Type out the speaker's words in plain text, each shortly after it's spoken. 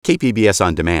KPBS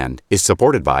On Demand is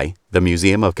supported by the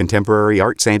Museum of Contemporary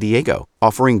Art San Diego,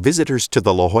 offering visitors to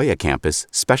the La Jolla campus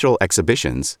special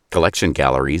exhibitions, collection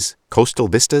galleries, coastal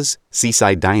vistas,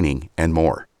 seaside dining, and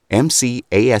more.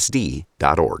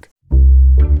 MCASD.org.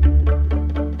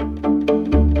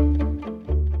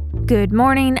 Good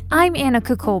morning, I'm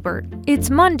Annika Colbert.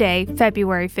 It's Monday,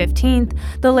 February 15th.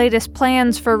 The latest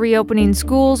plans for reopening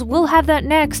schools, we'll have that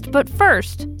next, but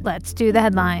first, let's do the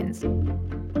headlines.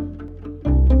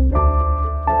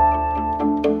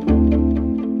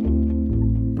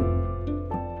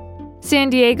 San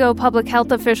Diego public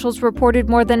health officials reported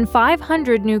more than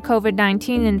 500 new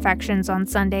COVID-19 infections on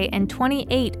Sunday and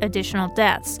 28 additional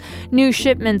deaths. New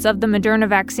shipments of the Moderna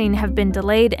vaccine have been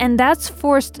delayed, and that's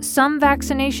forced some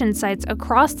vaccination sites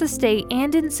across the state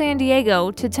and in San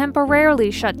Diego to temporarily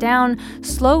shut down,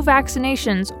 slow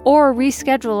vaccinations, or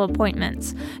reschedule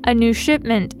appointments. A new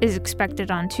shipment is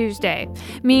expected on Tuesday.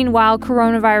 Meanwhile,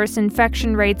 coronavirus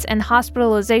infection rates and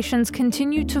hospitalizations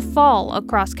continue to fall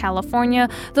across California,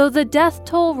 though the death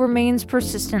toll remains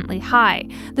persistently high.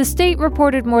 The state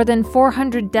reported more than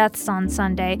 400 deaths on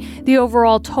Sunday. The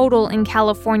overall total in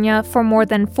California for more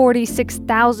than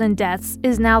 46,000 deaths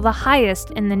is now the highest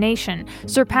in the nation,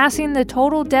 surpassing the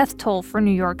total death toll for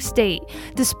New York State.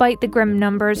 Despite the grim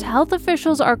numbers, health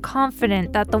officials are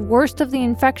confident that the worst of the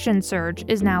infection surge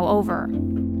is now over.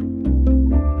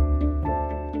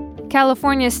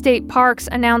 California State Parks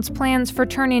announced plans for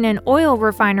turning an oil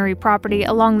refinery property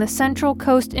along the Central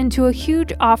Coast into a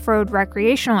huge off-road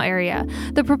recreational area.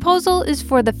 The proposal is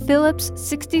for the Phillips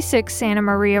 66 Santa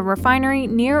Maria refinery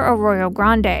near Arroyo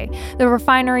Grande. The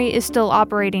refinery is still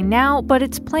operating now, but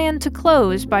it's planned to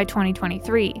close by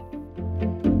 2023.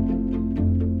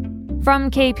 From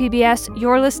KPBS,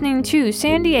 you're listening to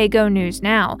San Diego News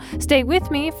Now. Stay with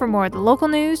me for more of the local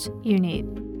news you need.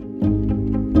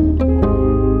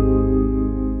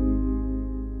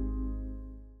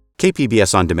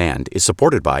 KPBS On Demand is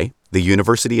supported by the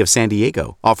University of San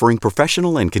Diego, offering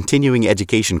professional and continuing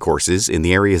education courses in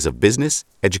the areas of business,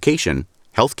 education,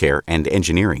 healthcare, and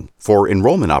engineering. For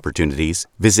enrollment opportunities,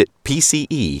 visit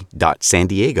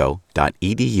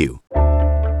pce.sandiego.edu.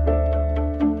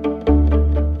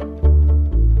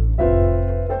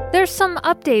 There's some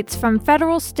updates from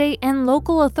federal, state, and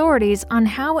local authorities on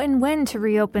how and when to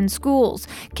reopen schools.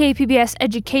 KPBS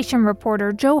education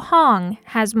reporter Joe Hong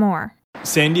has more.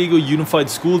 San Diego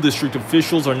Unified School District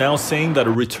officials are now saying that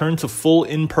a return to full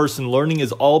in-person learning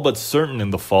is all but certain in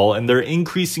the fall, and they're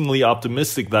increasingly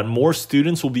optimistic that more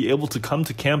students will be able to come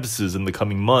to campuses in the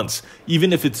coming months,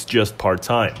 even if it's just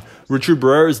part-time. Richard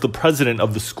Barrera is the president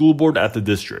of the school board at the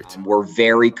district. We're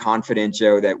very confident,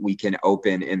 Joe, that we can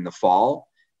open in the fall.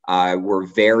 We're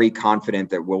very confident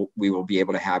that we will be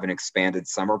able to have an expanded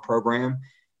summer program.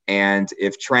 And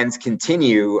if trends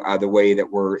continue the way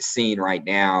that we're seeing right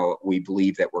now, we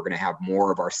believe that we're going to have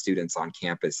more of our students on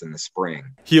campus in the spring.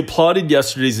 He applauded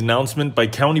yesterday's announcement by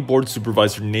County Board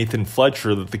Supervisor Nathan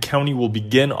Fletcher that the county will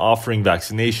begin offering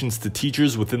vaccinations to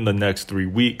teachers within the next 3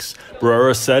 weeks.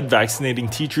 Barrera said vaccinating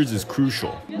teachers is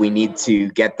crucial. We need to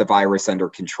get the virus under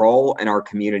control in our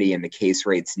community, and the case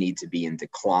rates need to be in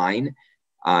decline,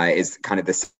 is kind of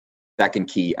the second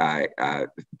key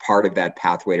part of that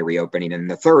pathway to reopening. And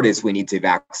the third is we need to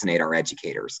vaccinate our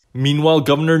educators. Meanwhile,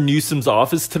 Governor Newsom's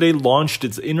office today launched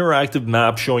its interactive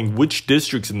map showing which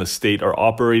districts in the state are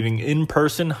operating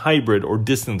in-person, hybrid, or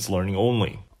distance learning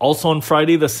only. Also on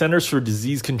Friday, the Centers for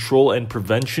Disease Control and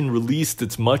Prevention released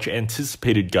its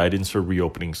much-anticipated guidance for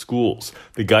reopening schools.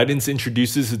 The guidance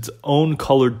introduces its own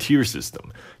colored tier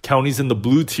system. Counties in the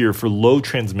blue tier for low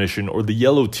transmission or the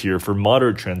yellow tier for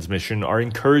moderate transmission are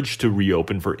encouraged to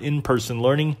reopen for in-person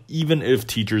learning, even if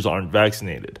teachers aren't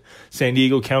vaccinated. San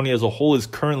Diego County as a whole is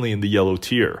currently in the yellow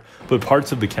tier, but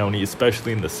parts of the county,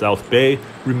 especially in the South Bay,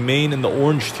 remain in the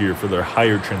orange tier for their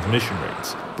higher transmission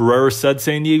rates. Barrera said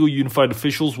San Diego Unified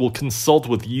officials will consult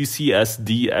with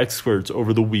UCSD experts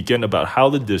over the weekend about how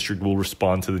the district will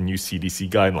respond to the new CDC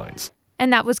guidelines.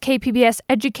 And that was KPBS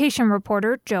education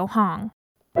reporter Joe Hong.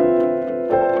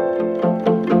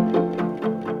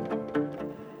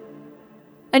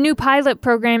 A new pilot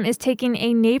program is taking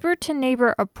a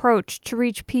neighbor-to-neighbor approach to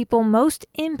reach people most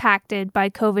impacted by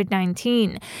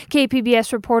COVID-19.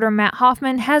 KPBS reporter Matt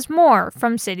Hoffman has more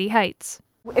from City Heights.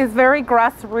 It's very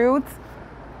grassroots,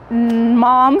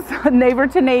 moms, neighbor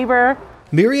to neighbor.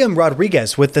 Miriam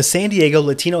Rodriguez with the San Diego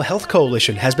Latino Health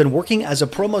Coalition has been working as a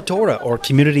promotora or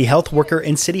community health worker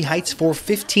in City Heights for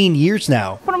 15 years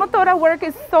now. Promotora work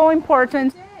is so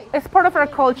important. It's part of our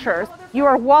culture. You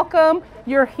are welcome.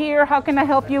 you're here. How can I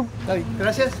help you?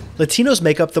 Latinos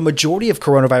make up the majority of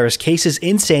coronavirus cases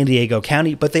in San Diego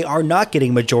County, but they are not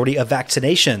getting majority of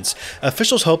vaccinations.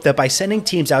 Officials hope that by sending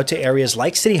teams out to areas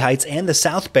like City Heights and the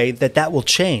South Bay, that will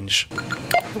change.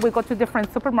 We go to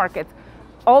different supermarkets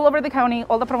all over the county,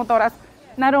 all the promotoras.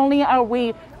 Not only are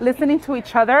we listening to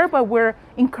each other, but we're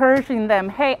encouraging them.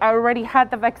 Hey, I already had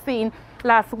the vaccine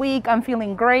last week. I'm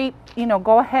feeling great.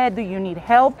 Go ahead. Do you need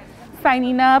help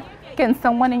signing up? Can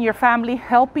someone in your family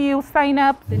help you sign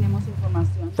up?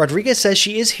 Rodriguez says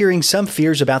she is hearing some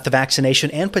fears about the vaccination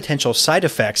and potential side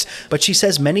effects, but she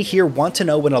says many here want to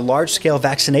know when a large-scale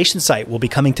vaccination site will be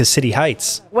coming to City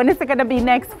Heights. When is it going to be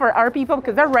next for our people?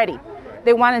 Because they're ready.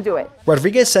 They want to do it.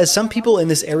 Rodriguez says some people in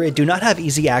this area do not have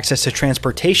easy access to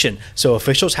transportation, so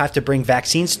officials have to bring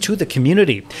vaccines to the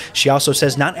community. She also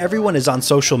says not everyone is on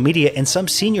social media and some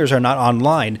seniors are not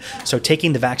online, so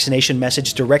taking the vaccination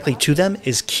message directly to them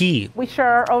is key. We share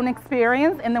our own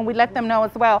experience and then we let them know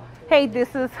as well, hey, this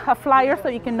is a flyer so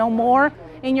you can know more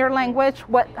in your language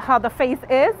how the face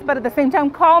is, but at the same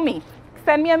time, call me.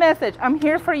 Send me a message. I'm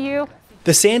here for you.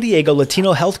 The San Diego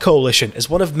Latino Health Coalition is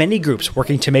one of many groups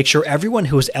working to make sure everyone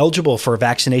who is eligible for a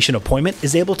vaccination appointment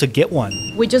is able to get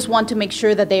one. We just want to make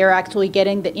sure that they are actually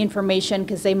getting the information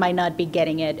because they might not be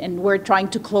getting it, and we're trying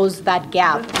to close that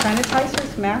gap.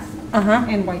 Sanitizers, masks,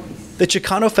 and wipes. The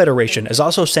Chicano Federation is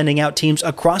also sending out teams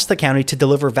across the county to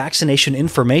deliver vaccination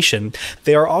information.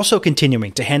 They are also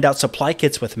continuing to hand out supply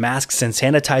kits with masks and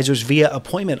sanitizers via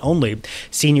appointment only.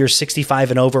 Seniors 65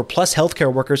 and over plus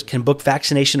healthcare workers can book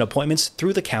vaccination appointments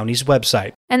through the county's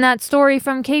website. And that story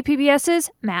from KPBS's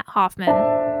Matt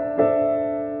Hoffman.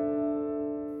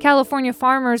 California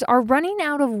farmers are running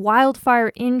out of wildfire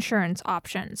insurance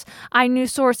options.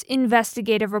 iNewsSource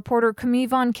investigative reporter Camille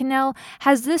Von Cannell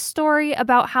has this story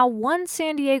about how one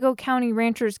San Diego County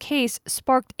rancher's case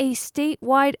sparked a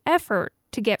statewide effort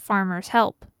to get farmers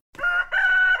help.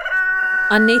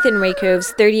 On Nathan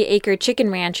Rakove's 30-acre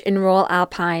chicken ranch in rural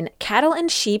Alpine, cattle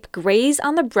and sheep graze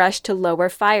on the brush to lower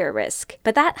fire risk.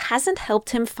 But that hasn't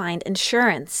helped him find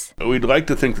insurance. We'd like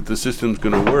to think that the system's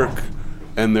going to work,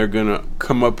 and they're going to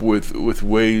come up with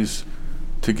ways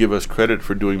to give us credit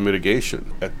for doing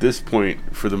mitigation. At this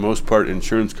point, for the most part,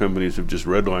 insurance companies have just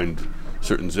redlined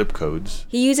certain zip codes.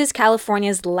 He uses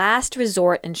California's last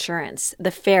resort insurance, the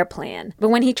FAIR Plan. But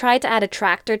when he tried to add a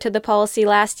tractor to the policy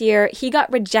last year, he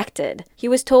got rejected. He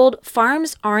was told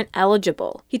farms aren't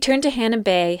eligible. He turned to Hannah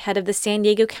Bay, head of the San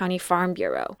Diego County Farm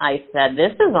Bureau. I said,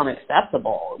 this is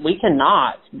unacceptable. We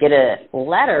cannot get a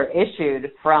letter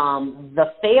issued from the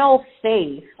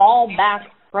fail-safe fallback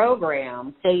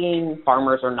program saying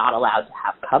farmers are not allowed to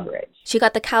have coverage. She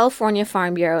got the California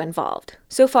Farm Bureau involved.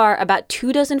 So far, about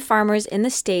 24 farmers in the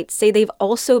state say they've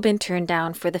also been turned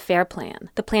down for the FAIR Plan.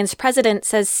 The plan's president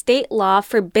says state law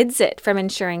forbids it from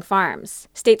insuring farms.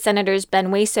 State Senators Ben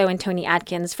Hueso and Tony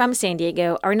Atkins from San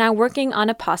Diego are now working on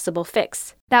a possible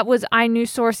fix. That was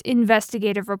iNewsSource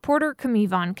investigative reporter Camille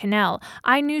Von Cannell.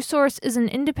 iNewsSource is an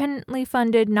independently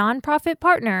funded nonprofit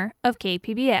partner of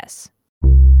KPBS.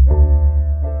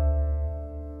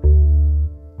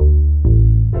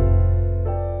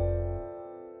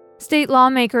 State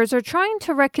lawmakers are trying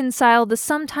to reconcile the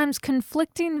sometimes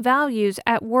conflicting values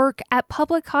at work at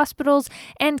public hospitals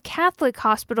and Catholic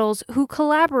hospitals who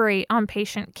collaborate on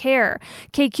patient care.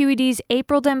 KQED's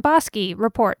April Demboski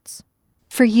reports.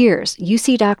 For years,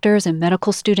 UC doctors and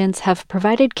medical students have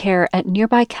provided care at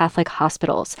nearby Catholic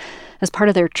hospitals as part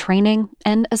of their training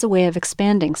and as a way of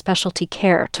expanding specialty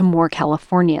care to more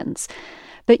Californians.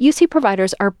 But UC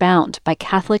providers are bound by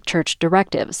Catholic Church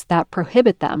directives that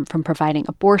prohibit them from providing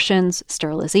abortions,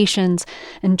 sterilizations,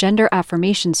 and gender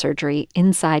affirmation surgery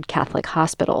inside Catholic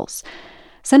hospitals.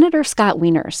 Senator Scott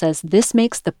Wiener says this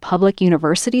makes the public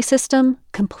university system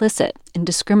complicit in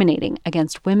discriminating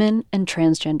against women and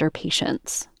transgender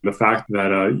patients. The fact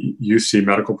that a UC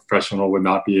medical professional would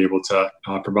not be able to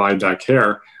provide that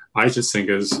care, I just think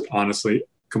is honestly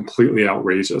completely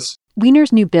outrageous.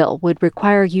 Wiener's new bill would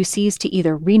require UCs to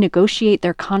either renegotiate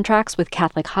their contracts with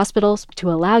Catholic hospitals to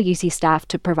allow UC staff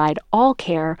to provide all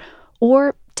care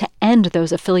or to end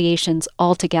those affiliations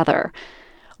altogether.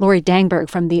 Lori Dangberg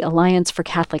from the Alliance for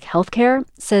Catholic Healthcare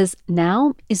says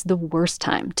now is the worst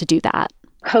time to do that.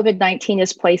 COVID-19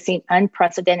 is placing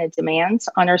unprecedented demands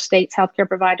on our state's healthcare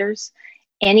providers.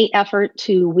 Any effort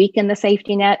to weaken the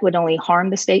safety net would only harm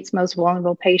the state's most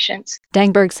vulnerable patients.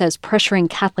 Dangberg says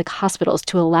pressuring Catholic hospitals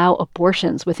to allow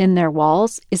abortions within their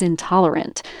walls is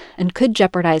intolerant and could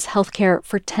jeopardize healthcare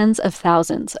for tens of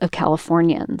thousands of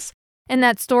Californians. And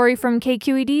that story from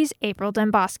KQED's April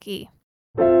Demboski.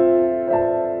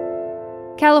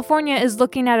 California is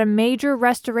looking at a major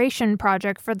restoration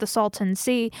project for the Salton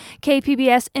Sea.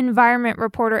 KPBS environment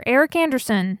reporter Eric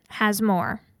Anderson has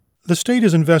more. The state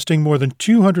is investing more than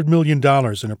 $200 million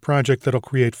in a project that'll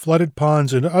create flooded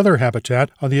ponds and other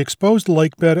habitat on the exposed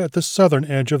lake bed at the southern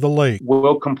edge of the lake.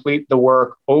 We'll complete the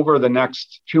work over the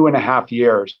next 2.5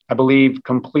 years. I believe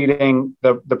completing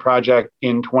the project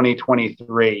in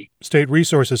 2023. State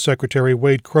Resources Secretary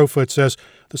Wade Crowfoot says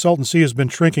the Salton Sea has been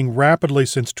shrinking rapidly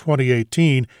since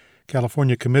 2018.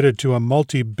 California committed to a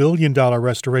multi-billion-dollar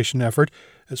restoration effort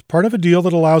as part of a deal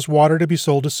that allows water to be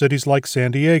sold to cities like San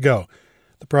Diego.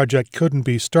 The project couldn't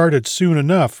be started soon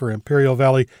enough for Imperial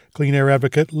Valley clean air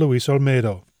advocate Luis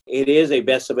Olmedo. It is a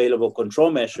best available control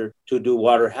measure to do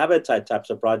water habitat types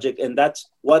of project, and that's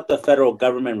what the federal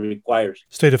government requires.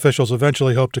 State officials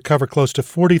eventually hope to cover close to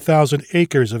 40,000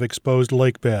 acres of exposed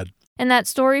lake bed. And that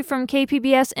story from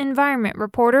KPBS environment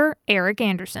reporter Eric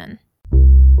Anderson.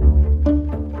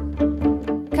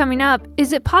 Coming up,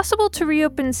 is it possible to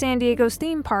reopen San Diego's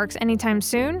theme parks anytime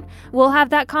soon? We'll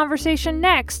have that conversation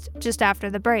next, just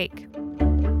after the break.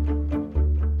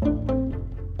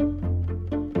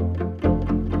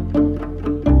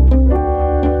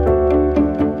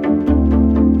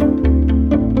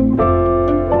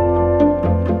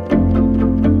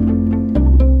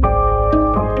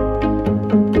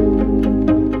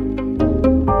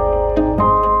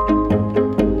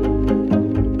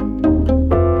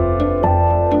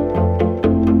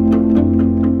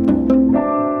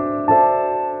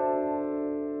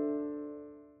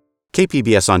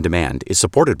 KPBS On Demand is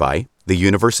supported by the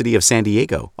University of San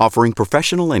Diego, offering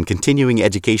professional and continuing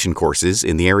education courses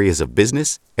in the areas of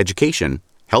business, education,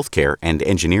 healthcare, and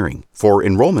engineering. For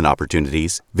enrollment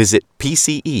opportunities, visit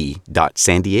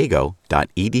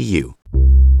pce.sandiego.edu.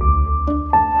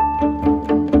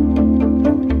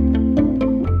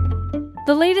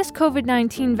 The latest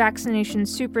COVID-19 vaccination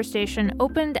superstation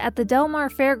opened at the Del Mar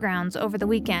Fairgrounds over the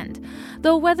weekend.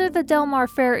 Though whether the Del Mar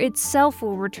Fair itself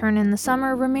will return in the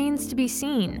summer remains to be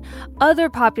seen. Other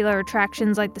popular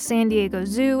attractions like the San Diego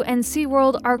Zoo and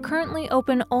SeaWorld are currently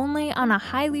open only on a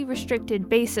highly restricted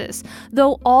basis,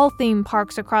 though all theme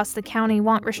parks across the county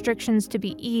want restrictions to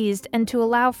be eased and to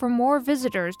allow for more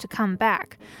visitors to come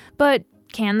back. But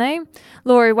can they?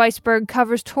 Lori Weisberg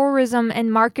covers tourism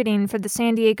and marketing for the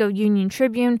San Diego Union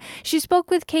Tribune. She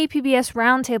spoke with KPBS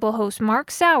Roundtable host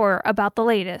Mark Sauer about the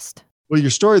latest. Well, your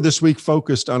story this week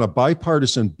focused on a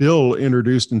bipartisan bill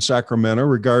introduced in Sacramento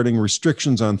regarding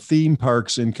restrictions on theme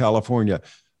parks in California.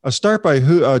 Start by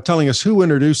telling us who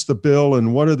introduced the bill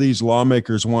and what do these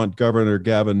lawmakers want Governor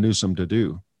Gavin Newsom to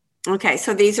do? Okay,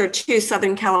 so these are two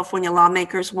Southern California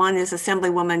lawmakers. One is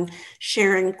Assemblywoman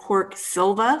Sharon Quirk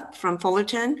Silva from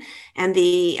Fullerton, and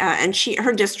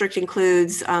her district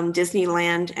includes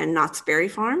Disneyland and Knott's Berry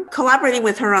Farm. Collaborating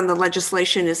with her on the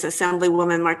legislation is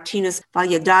Assemblywoman Martinez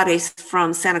Valladares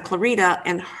from Santa Clarita,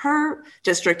 and her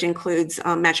district includes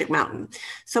Magic Mountain.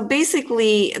 So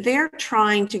basically, they're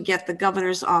trying to get the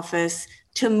governor's office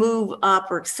to move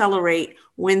up or accelerate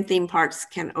when theme parks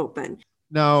can open.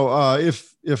 Now,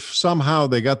 if somehow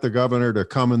they got the governor to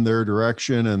come in their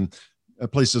direction and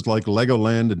places like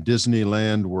Legoland and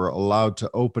Disneyland were allowed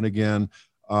to open again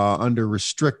under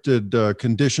restricted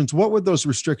conditions, what would those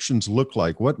restrictions look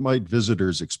like? What might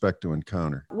visitors expect to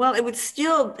encounter? Well, it would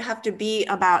still have to be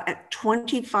about at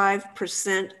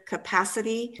 25%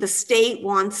 capacity. The state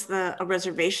wants a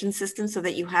reservation system so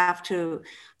that you have to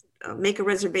make a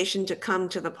reservation to come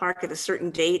to the park at a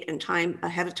certain date and time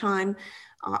ahead of time.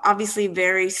 Obviously,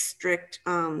 very strict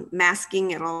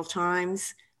masking at all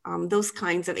times, those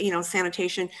kinds of,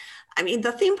 sanitation. I mean,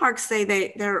 the theme parks say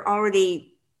they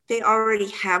already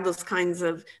have those kinds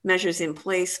of measures in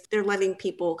place. They're letting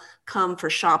people come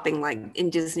for shopping, like in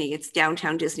Disney. It's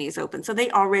downtown Disney is open. So they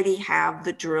already have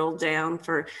the drill down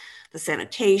for the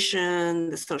sanitation,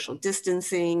 the social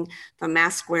distancing, the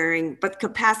mask wearing, but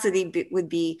capacity would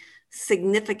be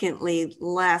significantly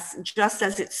less, just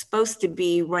as it's supposed to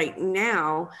be right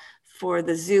now for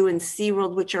the zoo and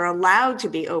SeaWorld, which are allowed to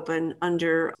be open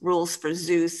under rules for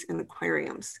zoos and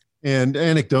aquariums. And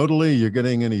anecdotally, you're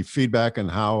getting any feedback on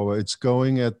how it's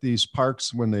going at these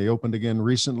parks when they opened again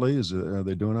recently? Are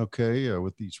they doing okay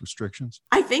with these restrictions?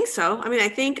 I think so. I mean, I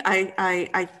think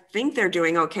they're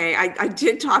doing okay. I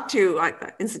did talk to,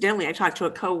 incidentally, I talked to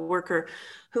a coworker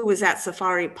who was at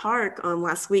Safari Park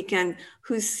last weekend,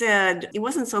 who said it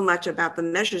wasn't so much about the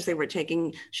measures they were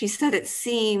taking. She said it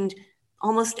seemed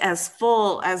almost as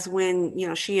full as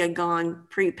when, she had gone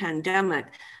pre-pandemic.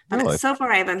 But really? So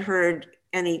far, I haven't heard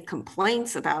any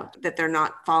complaints about that they're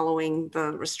not following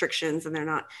the restrictions and they're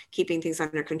not keeping things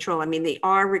under control. I mean, they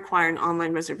are requiring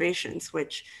online reservations,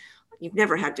 which, you've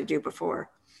never had to do before.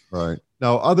 Right.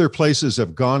 Now, other places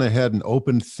have gone ahead and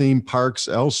opened theme parks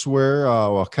elsewhere,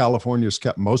 while California's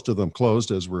kept most of them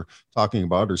closed, as we're talking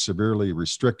about, or severely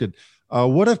restricted.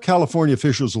 What have California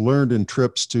officials learned in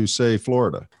trips to, say,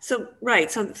 Florida? So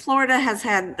Florida has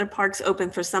had their parks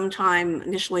open for some time,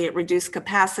 initially at reduced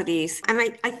capacities. And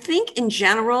I think in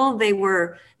general, they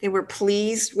were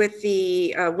pleased with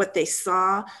the what they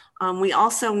saw. We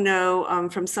also know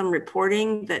from some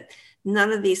reporting that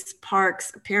none of these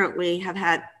parks apparently have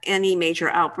had any major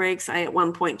outbreaks. I at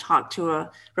one point talked to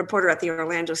a reporter at the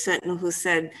Orlando Sentinel who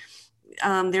said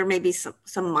there may be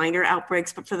some minor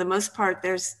outbreaks, but for the most part,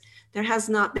 there has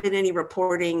not been any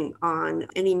reporting on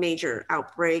any major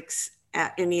outbreaks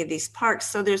at any of these parks.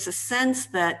 So there's a sense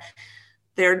that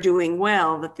they're doing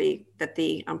well, that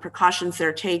the precautions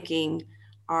they're taking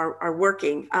are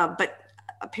working. But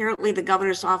apparently the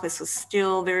governor's office was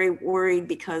still very worried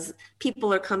because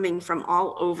people are coming from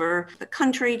all over the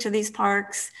country to these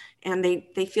parks, and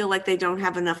they feel like they don't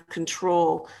have enough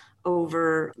control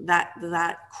over that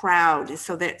crowd.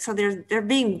 So they're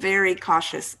being very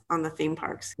cautious on the theme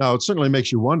parks. Now, it certainly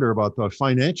makes you wonder about the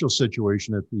financial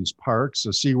situation at these parks.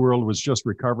 SeaWorld was just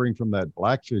recovering from that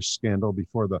blackfish scandal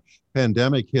before the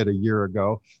pandemic hit a year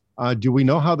ago. Do we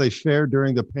know how they fared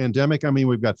during the pandemic? I mean,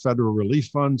 we've got federal relief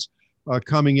funds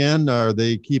coming in. Are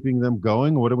they keeping them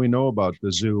going? What do we know about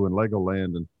the zoo and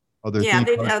Legoland and other things?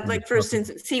 Yeah, like for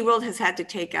instance, SeaWorld has had to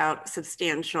take out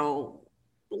substantial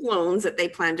loans that they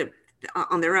plan to,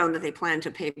 on their own, that they plan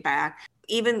to pay back.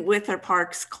 Even with their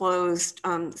parks closed,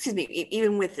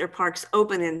 even with their parks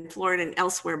open in Florida and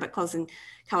elsewhere, but closed in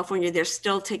California, they're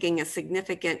still taking a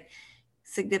significant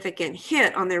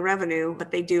hit on their revenue,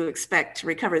 but they do expect to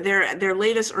recover. Their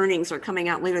latest earnings are coming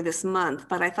out later this month,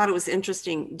 but I thought it was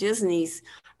interesting. Disney's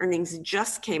earnings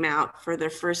just came out for their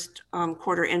first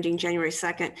quarter ending January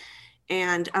 2nd.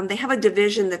 And they have a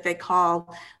division that they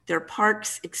call their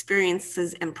parks,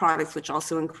 experiences, and products, which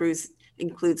also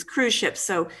includes cruise ships.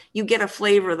 So you get a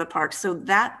flavor of the park. So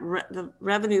that the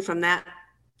revenue from that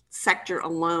sector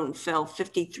alone fell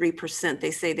 53%.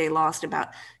 They say they lost about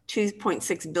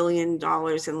 $2.6 billion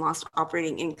in lost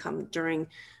operating income during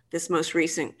this most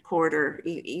recent quarter,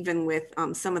 even with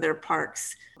some of their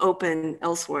parks open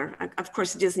elsewhere. Of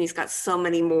course, Disney's got so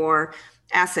many more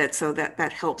assets, so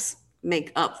that helps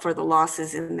make up for the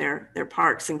losses in their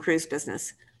parks and cruise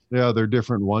business. Yeah, they're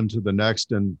different one to the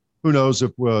next. And who knows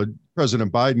if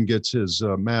President Biden gets his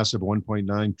massive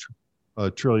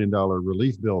 $1.9 trillion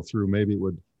relief bill through, maybe it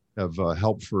would have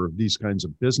help for these kinds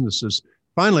of businesses.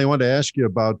 Finally, I want to ask you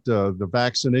about the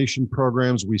vaccination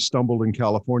programs. We stumbled in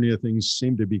California. Things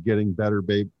seem to be getting better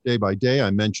day by day.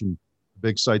 I mentioned the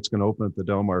big site's going to open at the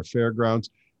Del Mar Fairgrounds.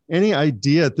 Any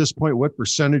idea at this point what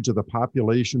percentage of the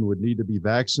population would need to be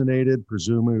vaccinated,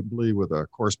 presumably with a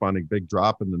corresponding big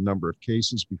drop in the number of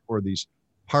cases before these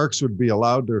parks would be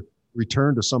allowed to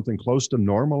return to something close to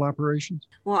normal operations?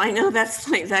 Well, I know that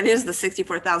is the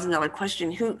 $64,000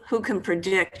 question. Who can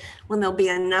predict when there'll be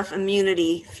enough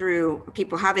immunity through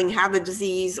people having had the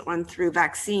disease and through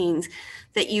vaccines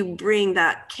that you bring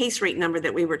that case rate number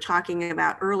that we were talking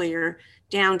about earlier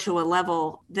down to a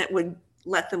level that would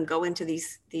let them go into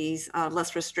these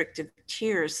less restrictive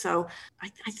tiers. So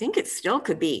I think it still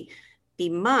could be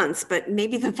months, but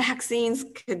maybe the vaccines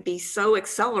could be so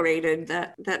accelerated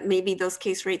that maybe those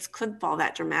case rates could fall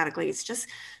that dramatically. It's just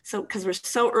so, because we're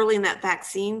so early in that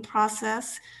vaccine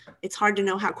process, it's hard to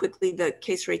know how quickly the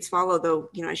case rates follow,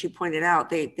 though, as you pointed out,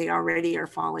 they already are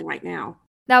falling right now.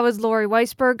 That was Lori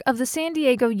Weisberg of the San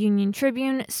Diego Union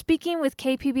Tribune speaking with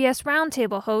KPBS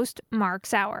Roundtable host Mark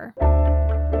Sauer.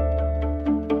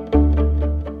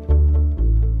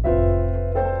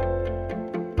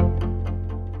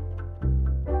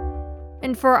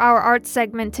 And for our arts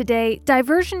segment today,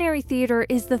 Diversionary Theater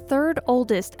is the third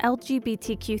oldest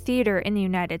LGBTQ theater in the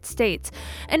United States,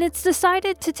 and it's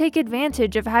decided to take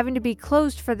advantage of having to be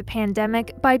closed for the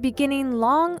pandemic by beginning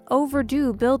long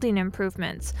overdue building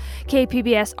improvements.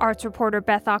 KPBS arts reporter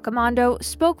Beth Accomando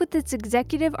spoke with its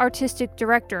executive artistic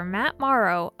director, Matt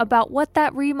Morrow, about what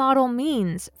that remodel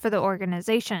means for the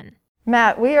organization.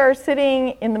 Matt, we are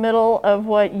sitting in the middle of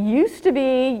what used to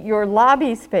be your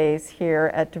lobby space here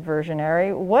at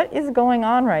Diversionary. What is going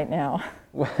on right now?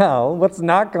 Well, what's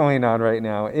not going on right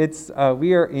now?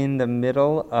 We are in the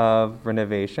middle of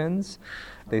renovations.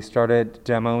 They started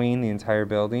demoing the entire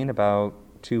building about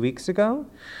 2 weeks ago,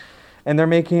 and they're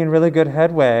making really good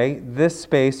headway. This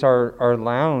space, our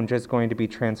lounge, is going to be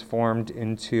transformed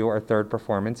into our third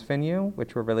performance venue,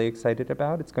 which we're really excited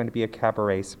about. It's going to be a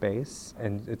cabaret space,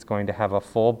 and it's going to have a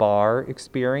full bar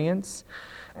experience.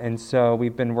 And so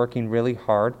we've been working really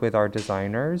hard with our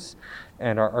designers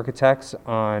and our architects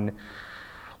on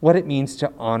what it means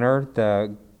to honor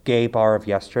the gay bar of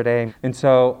yesterday. And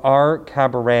so our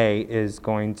cabaret is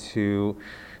going to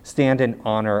stand in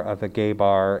honor of the gay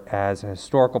bar as a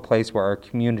historical place where our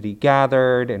community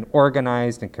gathered and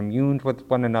organized and communed with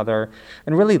one another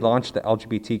and really launched the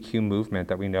LGBTQ movement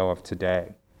that we know of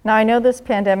today. Now, I know this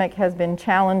pandemic has been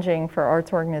challenging for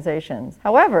arts organizations.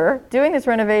 However, doing this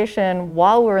renovation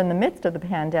while we're in the midst of the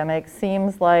pandemic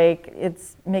seems like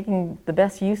it's making the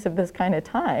best use of this kind of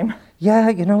time. Yeah,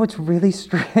 it's really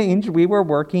strange. We were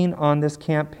working on this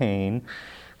campaign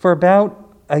for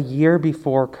about a year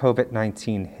before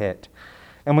COVID-19 hit.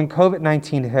 And when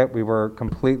COVID-19 hit, we were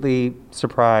completely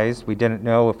surprised. We didn't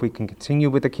know if we can continue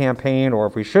with the campaign or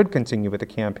if we should continue with the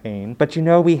campaign. But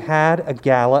we had a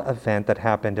gala event that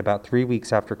happened about 3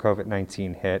 weeks after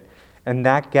COVID-19 hit. And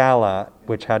that gala,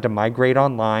 which had to migrate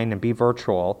online and be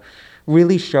virtual,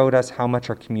 really showed us how much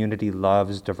our community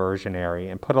loves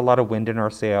Diversionary and put a lot of wind in our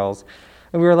sails.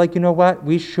 And we were like, you know what?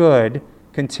 We should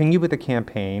continue with the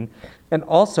campaign. And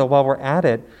also, while we're at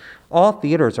it, all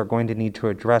theaters are going to need to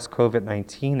address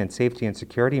COVID-19 and safety and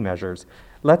security measures.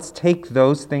 Let's take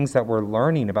those things that we're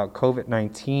learning about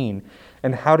COVID-19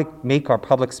 and how to make our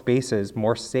public spaces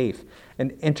more safe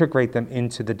and integrate them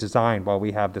into the design while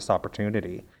we have this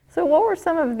opportunity. So what were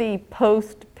some of the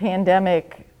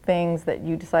post-pandemic things that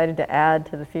you decided to add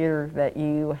to the theater that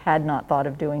you had not thought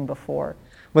of doing before?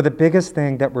 Well, the biggest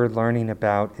thing that we're learning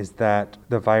about is that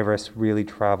the virus really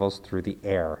travels through the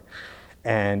air.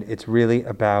 And it's really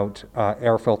about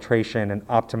air filtration and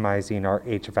optimizing our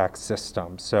HVAC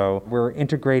system. So we're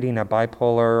integrating a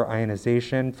bipolar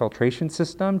ionization filtration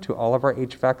system to all of our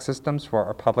HVAC systems for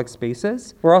our public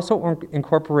spaces. We're also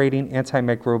incorporating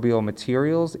antimicrobial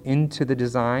materials into the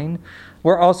design.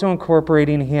 We're also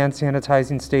incorporating hand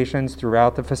sanitizing stations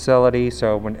throughout the facility,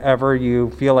 so whenever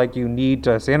you feel like you need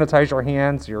to sanitize your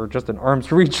hands, you're just an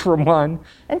arm's reach from one.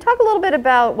 And talk a little bit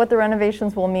about what the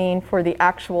renovations will mean for the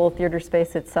actual theater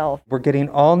space itself. We're getting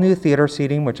all new theater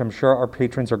seating, which I'm sure our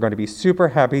patrons are going to be super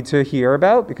happy to hear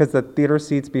about, because the theater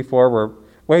seats before were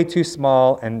way too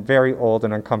small and very old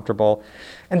and uncomfortable,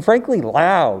 and frankly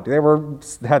loud.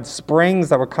 They had springs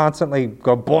that would constantly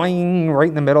go boing right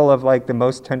in the middle of the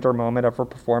most tender moment of a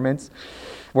performance.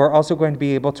 We're also going to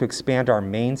be able to expand our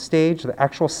main stage. The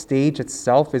actual stage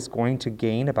itself is going to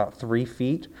gain about 3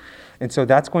 feet, and so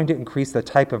that's going to increase the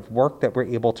type of work that we're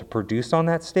able to produce on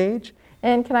that stage.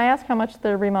 And can I ask how much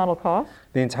the remodel costs?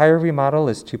 The entire remodel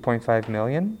is $2.5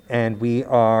 million, and we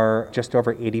are just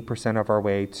over 80% of our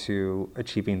way to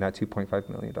achieving that $2.5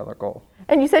 million goal.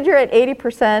 And you said you're at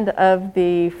 80% of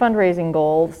the fundraising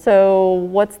goal, so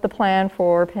what's the plan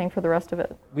for paying for the rest of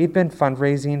it? We've been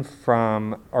fundraising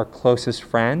from our closest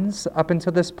friends up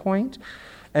until this point,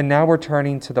 and now we're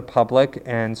turning to the public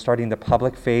and starting the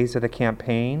public phase of the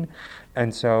campaign.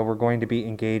 And so we're going to be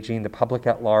engaging the public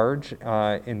at large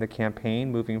in the campaign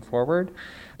moving forward.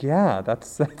 Yeah,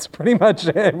 that's pretty much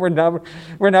it. We're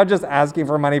now just asking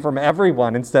for money from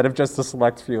everyone instead of just a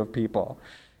select few of people.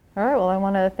 All right, well, I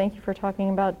want to thank you for talking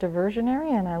about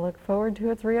Diversionary, and I look forward to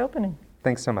its reopening.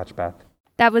 Thanks so much, Beth.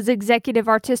 That was Executive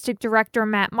Artistic Director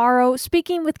Matt Morrow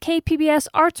speaking with KPBS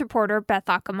arts reporter Beth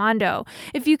Accomando.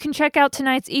 If you can check out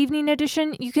tonight's evening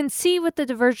edition, you can see what the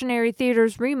Diversionary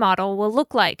Theater's remodel will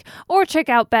look like, or check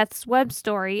out Beth's web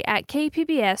story at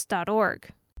kpbs.org.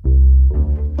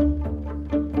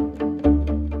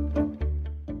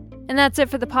 And that's it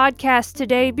for the podcast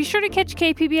today. Be sure to catch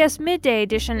KPBS Midday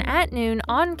Edition at noon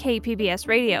on KPBS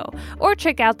Radio, or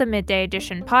check out the Midday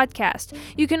Edition podcast.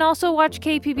 You can also watch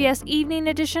KPBS Evening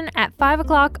Edition at 5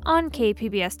 o'clock on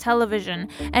KPBS Television.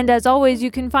 And as always,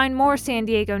 you can find more San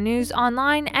Diego news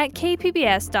online at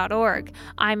kpbs.org.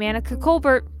 I'm Annika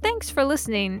Colbert. Thanks for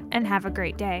listening, and have a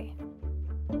great day.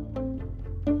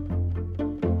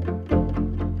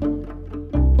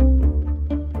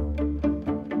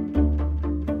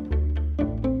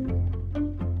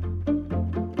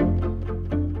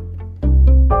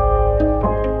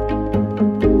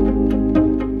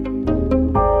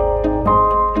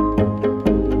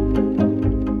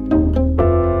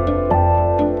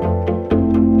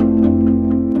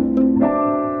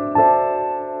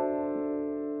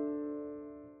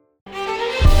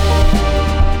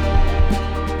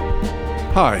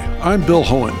 Hi, I'm Bill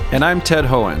Hohen. And I'm Ted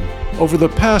Hohen. Over the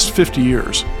past 50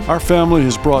 years, our family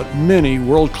has brought many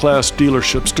world-class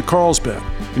dealerships to Carlsbad,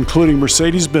 including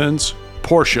Mercedes-Benz,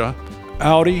 Porsche,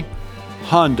 Audi,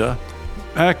 Honda,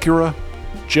 Acura,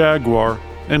 Jaguar,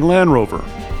 and Land Rover.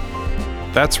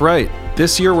 That's right.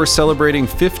 This year we're celebrating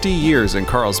 50 years in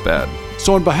Carlsbad.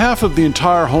 So on behalf of the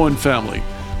entire Hohen family,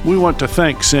 we want to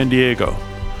thank San Diego.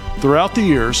 Throughout the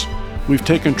years, we've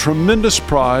taken tremendous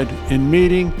pride in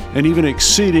meeting and even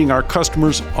exceeding our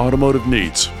customers' automotive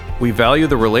needs. We value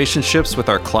the relationships with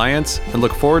our clients and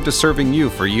look forward to serving you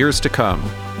for years to come.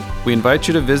 We invite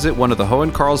you to visit one of the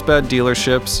Hoehn Carlsbad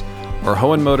dealerships or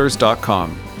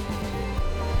hoehnmotors.com.